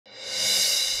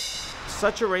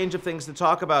Such a range of things to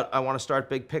talk about. I want to start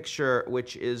big picture,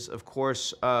 which is, of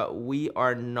course, we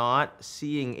are not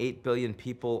seeing 8 billion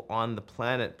people on the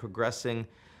planet progressing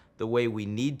the way we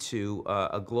need to.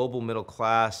 A global middle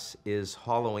class is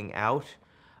hollowing out.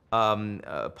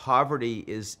 Poverty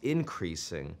is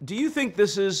increasing. Do you think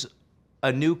this is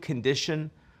a new condition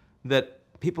that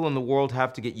people in the world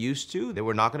have to get used to, that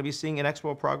we're not going to be seeing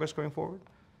inexorable progress going forward?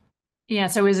 Yeah,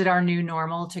 so is it our new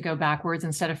normal to go backwards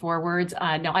instead of forwards?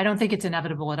 No, I don't think it's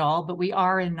inevitable at all, but we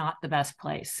are in not the best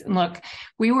place. And look,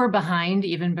 we were behind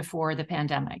even before the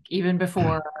pandemic, even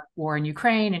before war in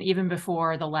Ukraine, and even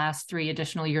before the last 3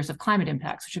 additional years of climate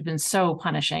impacts, which have been so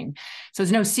punishing. So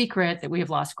it's no secret that we have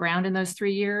lost ground in those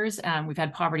 3 years. We've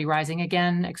had poverty rising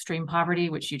again, extreme poverty,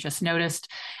 which you just noticed,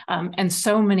 and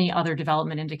so many other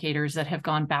development indicators that have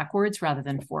gone backwards rather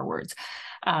than forwards.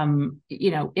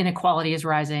 Inequality is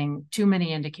rising, too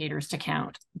many indicators to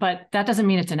count, but that doesn't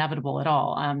mean it's inevitable at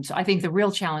all. So I think the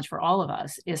real challenge for all of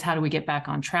us is how do we get back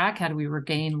on track? How do we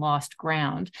regain lost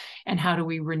ground? And how do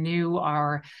we renew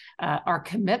our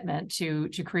commitment to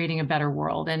creating a better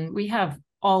world? And we have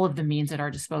all of the means at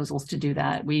our disposals to do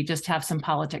that. We just have some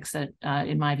politics that,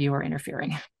 in my view, are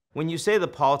interfering. When you say the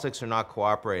politics are not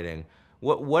cooperating,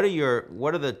 what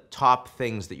are the top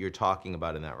things that you're talking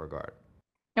about in that regard?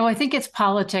 No, I think it's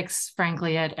politics,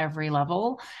 frankly, at every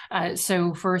level.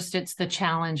 So first, it's the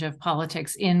challenge of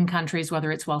politics in countries,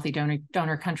 whether it's wealthy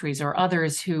donor countries or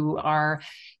others who are,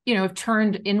 have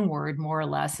turned inward more or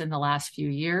less in the last few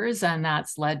years. And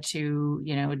that's led to,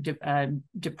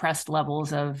 depressed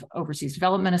levels of overseas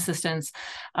development assistance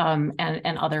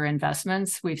and other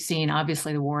investments. We've seen,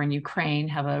 obviously, the war in Ukraine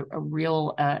have a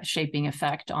real shaping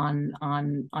effect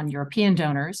on European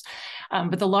donors.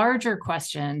 But the larger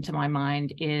question, to my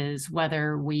mind, is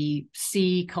whether we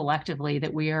see collectively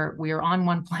that we are on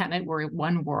one planet, we're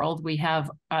one world, we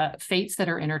have fates that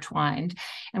are intertwined,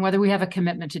 and whether we have a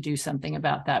commitment to do something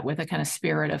about that with a kind of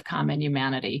spirit of common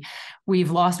humanity. We've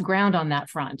lost ground on that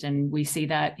front, and we see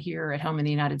that here at home in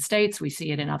the United States. We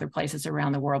see it in other places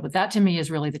around the world. But that, to me,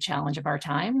 is really the challenge of our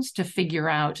times, to figure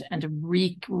out and to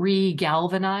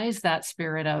re-galvanize that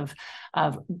spirit of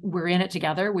we're in it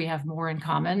together. We have more in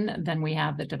common than we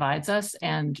have that divides us.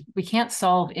 And we can't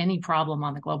solve any problem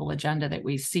on the global agenda that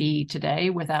we see today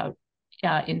without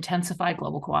intensified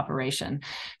global cooperation.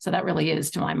 So that really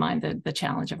is, to my mind, the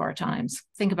challenge of our times.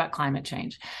 Think about climate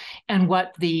change and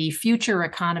what the future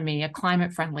economy, a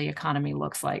climate-friendly economy,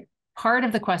 looks like. Part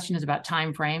of the question is about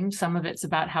time frame. Some of it's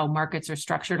about how markets are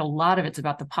structured. A lot of it's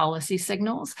about the policy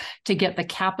signals to get the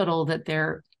capital that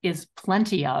there is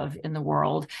plenty of in the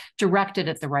world directed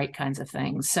at the right kinds of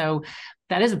things. So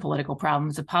that is a political problem.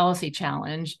 It's a policy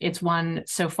challenge. It's one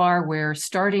so far we're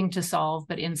starting to solve,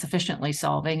 but insufficiently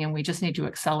solving, and we just need to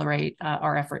accelerate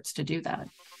our efforts to do that.